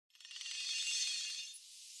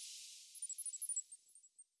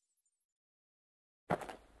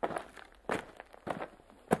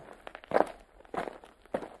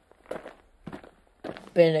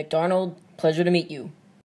Benedict Arnold, pleasure to meet you.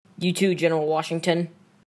 You too, General Washington.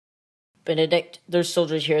 Benedict, there's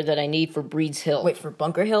soldiers here that I need for Breed's Hill. Wait, for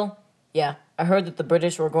Bunker Hill? Yeah, I heard that the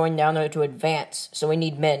British were going down there to advance, so we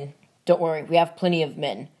need men. Don't worry, we have plenty of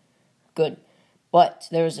men. Good. But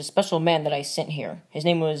there is a special man that I sent here. His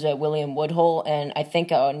name was William Woodhull, and I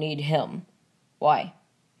think I'll need him. Why?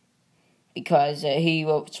 Because he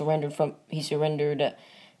surrendered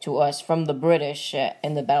to us from the British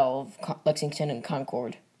in the Battle of Lexington and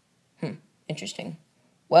Concord. Interesting.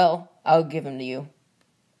 Well, I'll give him to you.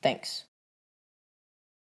 Thanks.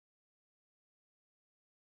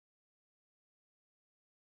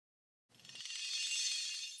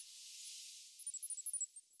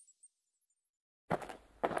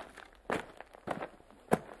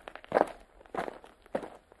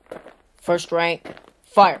 First rank,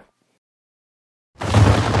 fire.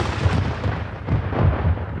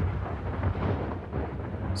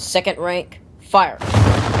 Second rank, fire.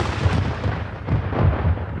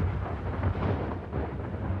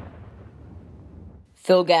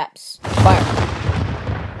 Fill gaps, fire.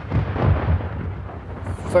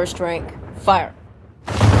 First rank, fire.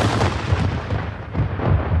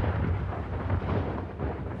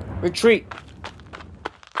 Retreat.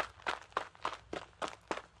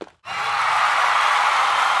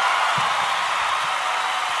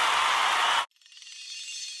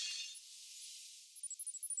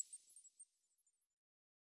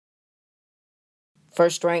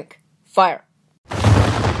 First rank, fire.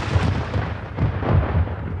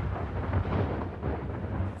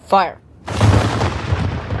 Fire.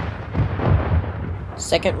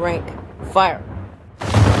 Second rank, fire.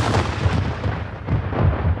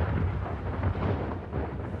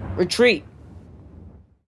 Retreat.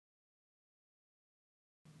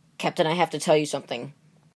 Captain, I have to tell you something.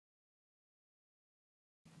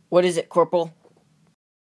 What is it, Corporal?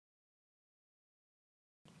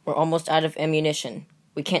 We're almost out of ammunition.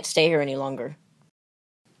 We can't stay here any longer.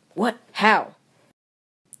 What? How?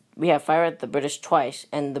 We have fired at the British twice,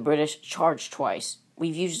 and the British charged twice.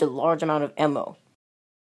 We've used a large amount of ammo.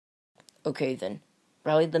 Okay then.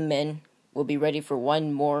 Rally the men. We'll be ready for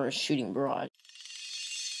one more shooting barrage.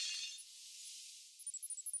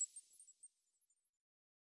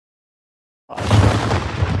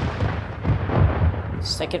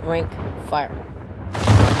 Second rank, fire.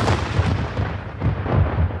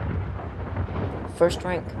 First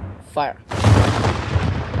rank, fire.